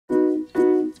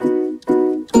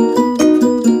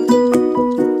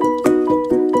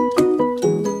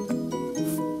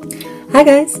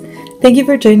Hi guys! Thank you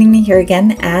for joining me here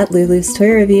again at Lulu's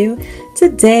Toy Review.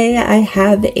 Today I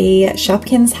have a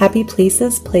Shopkins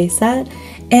HappyPlaces playset,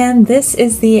 and this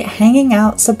is the Hanging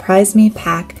Out Surprise Me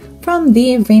pack from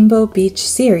the Rainbow Beach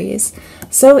series.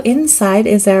 So inside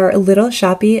is our little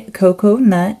shoppy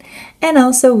Kokonut, and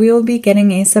also we will be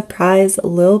getting a surprise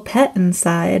little pet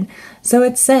inside. So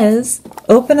it says,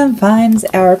 open and find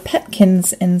our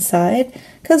petkins inside,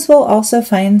 because we'll also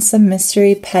find some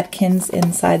mystery petkins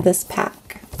inside this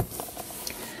pack.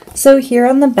 So here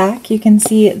on the back you can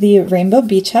see the Rainbow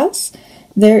Beach House.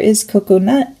 There is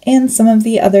Kokonut and some of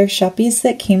the other shoppies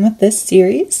that came with this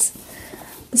series.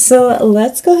 So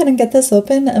let's go ahead and get this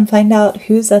open and find out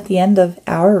who's at the end of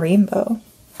our rainbow.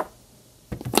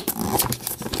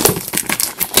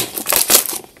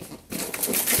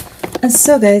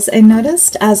 So guys, I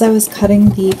noticed as I was cutting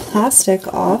the plastic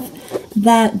off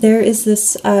that there is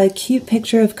this cute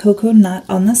picture of Kokonut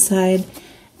on the side,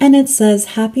 and it says,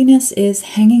 happiness is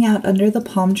hanging out under the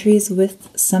palm trees with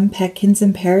some petkins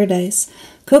in paradise.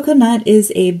 Kokonut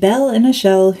is a belle in a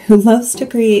shell who loves to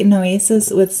create an oasis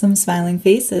with some smiling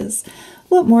faces.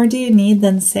 What more do you need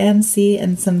than sand, sea,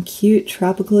 and some cute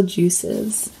tropical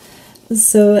juices?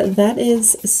 So that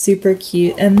is super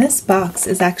cute, and this box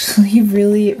is actually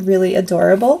really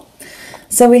adorable.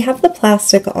 So we have the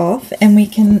plastic off and we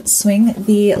can swing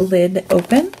the lid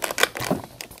open.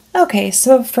 Okay,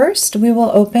 so first we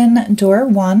will open door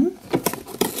 1.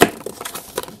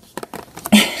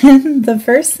 And the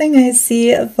first thing I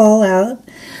see fall out,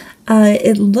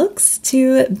 it looks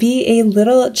to be a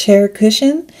little chair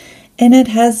cushion, and it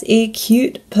has a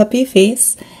cute puppy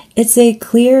face. It's a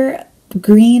clear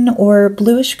green or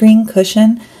bluish green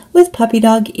cushion with puppy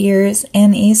dog ears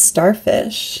and a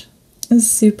starfish. It's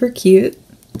super cute.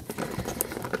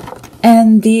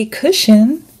 And the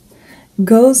cushion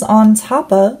goes on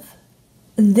top of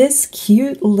this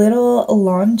cute little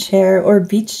lawn chair, or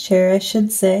beach chair I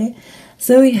should say.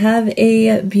 So we have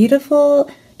a beautiful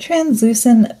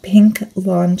translucent pink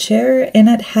lawn chair, and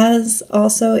it has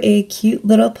also a cute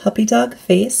little puppy dog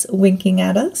face winking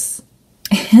at us.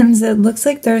 And it looks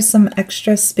like there's some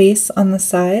extra space on the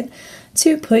side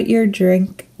to put your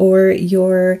drink or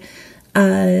your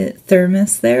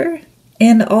thermos there.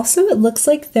 And also it looks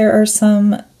like there are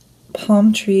some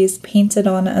palm trees painted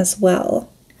on as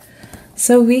well.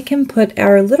 So we can put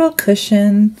our little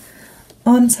cushion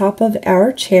on top of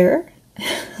our chair.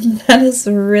 That is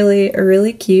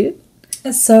really cute.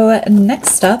 So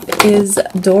next up is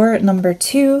door number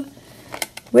 2,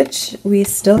 which we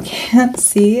still can't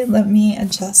see. Let me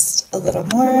adjust a little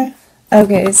more.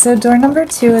 Okay, so door number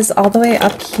 2 is all the way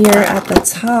up here at the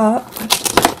top.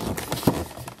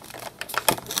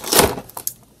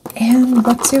 And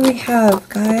what do we have,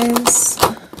 guys?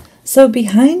 So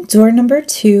behind door number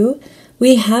 2,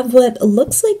 we have what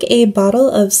looks like a bottle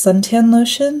of suntan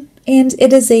lotion. And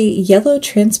it is a yellow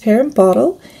transparent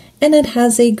bottle, and it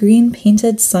has a green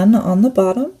painted sun on the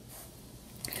bottom.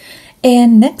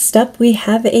 And next up we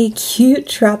have a cute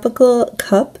tropical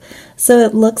cup. So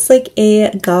it looks like a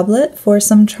goblet for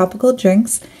some tropical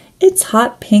drinks. It's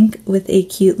hot pink with a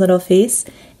cute little face,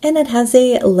 and it has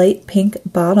a light pink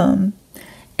bottom.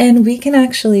 And we can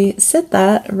actually sit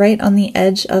that right on the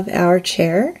edge of our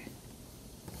chair.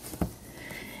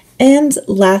 And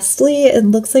lastly, it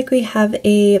looks like we have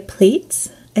a plate.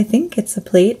 I think it's a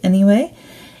plate anyway.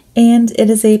 And it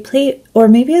is a plate, or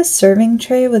maybe a serving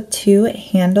tray with 2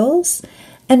 handles.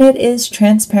 And it is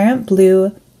transparent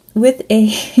blue with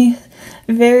a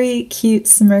very cute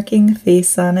smirking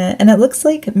face on it. And it looks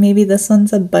like maybe this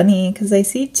one's a bunny, because I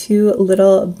see 2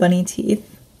 little bunny teeth.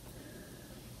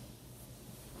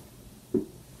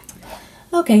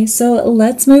 Okay, so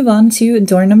let's move on to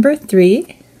door number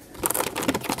 3.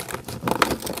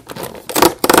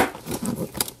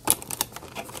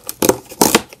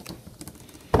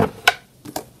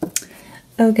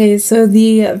 Okay, so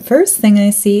the first thing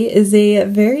I see is a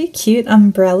very cute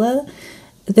umbrella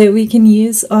that we can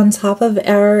use on top of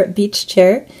our beach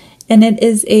chair, and it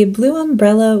is a blue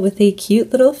umbrella with a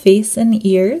cute little face and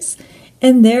ears,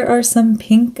 and there are some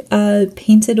pink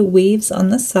painted waves on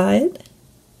the side,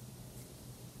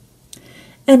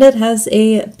 and it has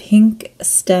a pink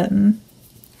stem.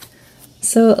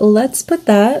 So let's put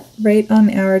that right on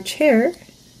our chair.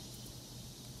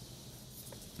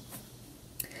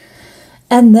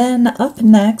 And then up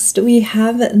next we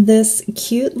have this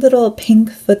cute little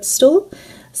pink footstool.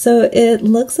 So it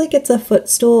looks like it's a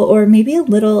footstool or maybe a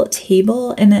little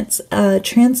table, and it's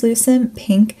translucent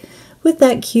pink with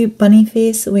that cute bunny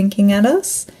face winking at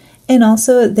us. And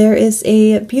also there is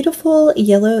a beautiful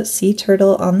yellow sea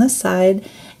turtle on the side,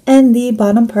 and the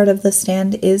bottom part of the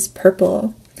stand is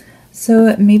purple.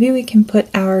 So maybe we can put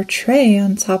our tray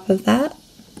on top of that,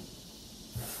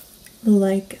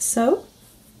 like so.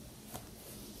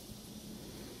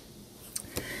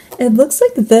 It looks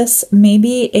like this may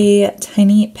be a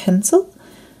tiny pencil,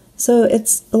 so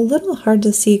it's a little hard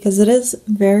to see because it is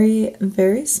very,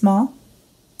 very small.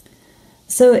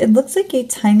 So it looks like a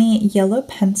tiny yellow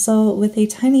pencil with a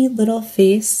tiny little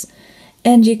face,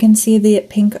 and you can see the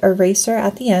pink eraser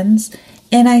at the ends.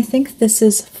 And I think this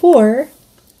is for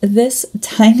this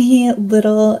tiny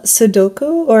little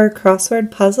Sudoku or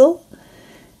crossword puzzle,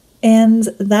 and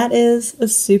that is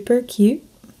super cute.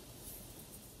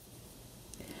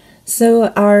 So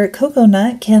our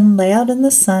Kokonut can lay out in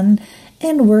the sun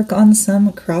and work on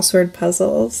some crossword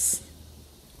puzzles.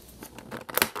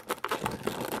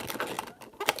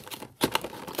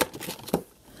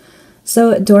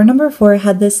 So door number 4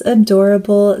 had this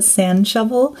adorable sand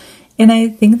shovel, and I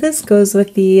think this goes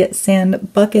with the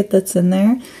sand bucket that's in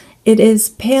there. It is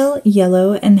pale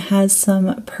yellow and has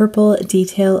some purple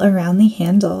detail around the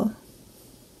handle.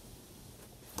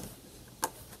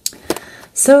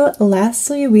 So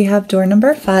lastly, we have door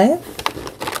number 5.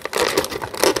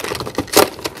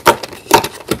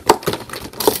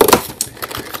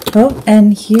 Oh,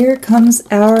 and here comes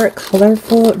our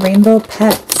colorful rainbow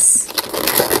pets.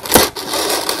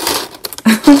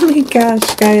 Oh my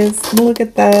gosh, guys, look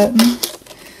at that.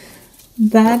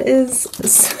 That is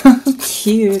so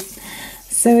cute.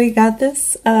 So we got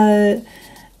this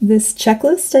this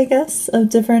checklist, I guess, of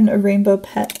different rainbow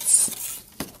pets.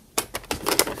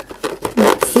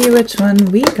 Let's see which one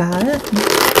we got.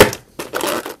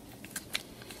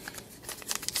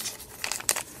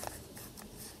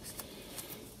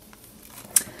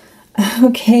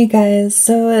 Okay, guys,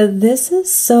 so this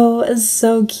is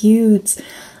so cute.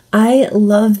 I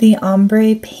love the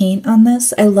ombre paint on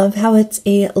this. I love how it's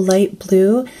a light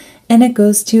blue and it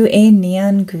goes to a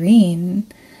neon green.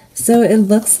 So it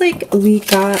looks like we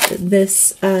got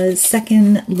this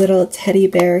second little teddy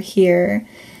bear here,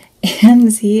 and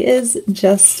he is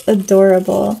just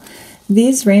adorable.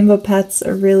 These rainbow pets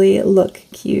really look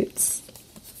cute.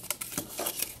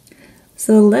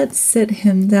 So let's sit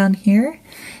him down here.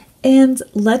 And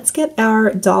let's get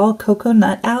our doll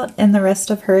Kokonut out and the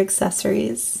rest of her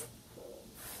accessories.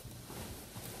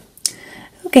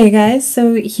 Okay guys,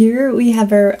 so here we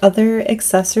have our other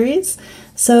accessories.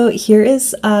 So here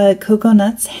is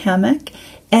Kokonut's hammock,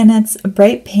 and it's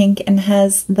bright pink and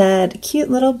has that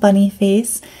cute little bunny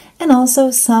face and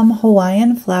also some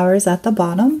Hawaiian flowers at the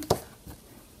bottom.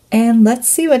 And let's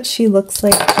see what she looks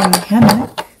like in the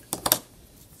hammock.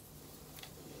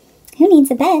 Who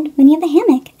needs a bed when you have a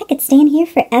hammock? I could stay in here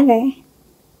forever.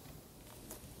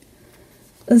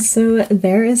 So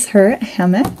there is her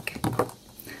hammock.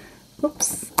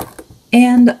 Oops.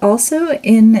 And also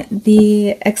in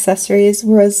the accessories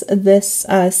was this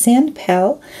sand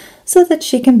pail so that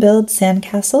she can build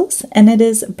sandcastles, and it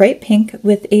is bright pink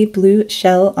with a blue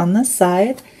shell on the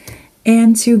side.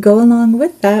 And to go along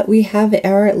with that, we have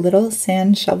our little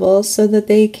sand shovel so that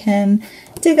they can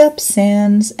dig up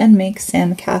sands and make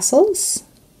sand castles.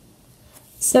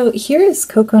 So here is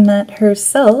Kokonut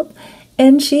herself,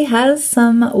 and she has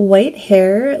some white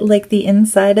hair like the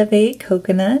inside of a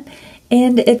coconut,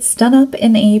 and it's done up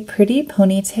in a pretty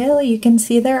ponytail. You can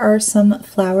see there are some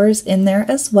flowers in there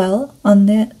as well on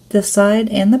the side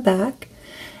and the back,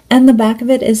 and the back of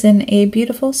it is in a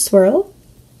beautiful swirl.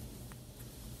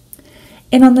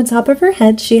 And on the top of her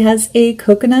head she has a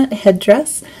coconut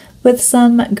headdress with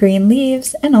some green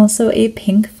leaves and also a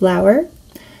pink flower.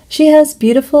 She has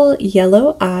beautiful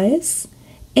yellow eyes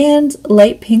and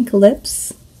light pink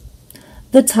lips.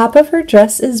 The top of her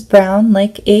dress is brown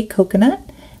like a coconut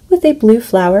with a blue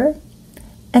flower,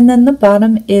 and then the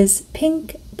bottom is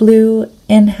pink, blue,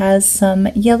 and has some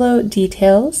yellow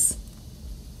details.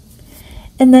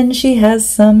 And then she has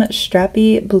some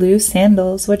strappy blue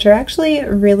sandals, which are actually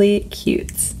really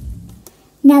cute.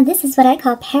 Now this is what I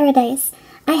call paradise.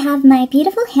 I have my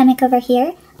beautiful hammock over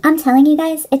here. I'm telling you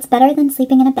guys, it's better than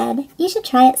sleeping in a bed. You should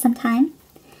try it sometime.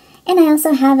 And I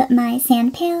also have my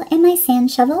sand pail and my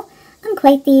sand shovel. I'm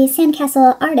quite the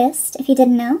sandcastle artist, if you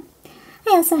didn't know.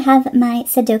 I also have my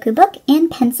Sudoku book and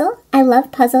pencil. I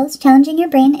love puzzles. Challenging your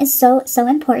brain is so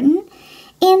important.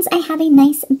 And I have a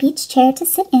nice beach chair to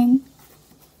sit in.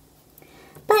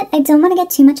 But I don't want to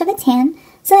get too much of a tan,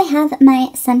 so I have my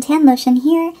suntan lotion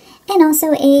here and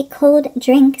also a cold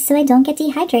drink so I don't get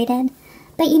dehydrated.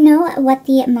 But you know what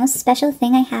the most special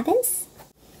thing I have is?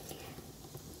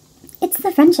 It's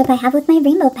the friendship I have with my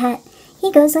rainbow pet.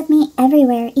 He goes with me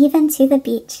everywhere, even to the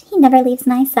beach. He never leaves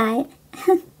my side.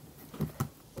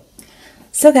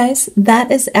 So guys, that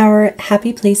is our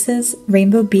Happy Places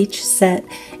Rainbow Beach set,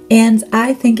 and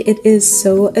I think it is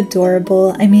so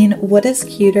adorable. I mean, what is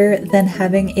cuter than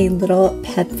having a little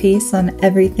pet face on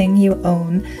everything you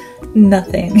own?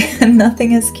 Nothing.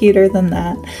 Nothing is cuter than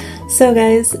that. So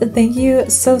guys, thank you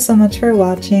so much for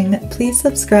watching. Please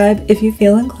subscribe if you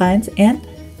feel inclined, and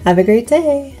have a great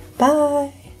day.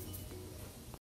 Bye!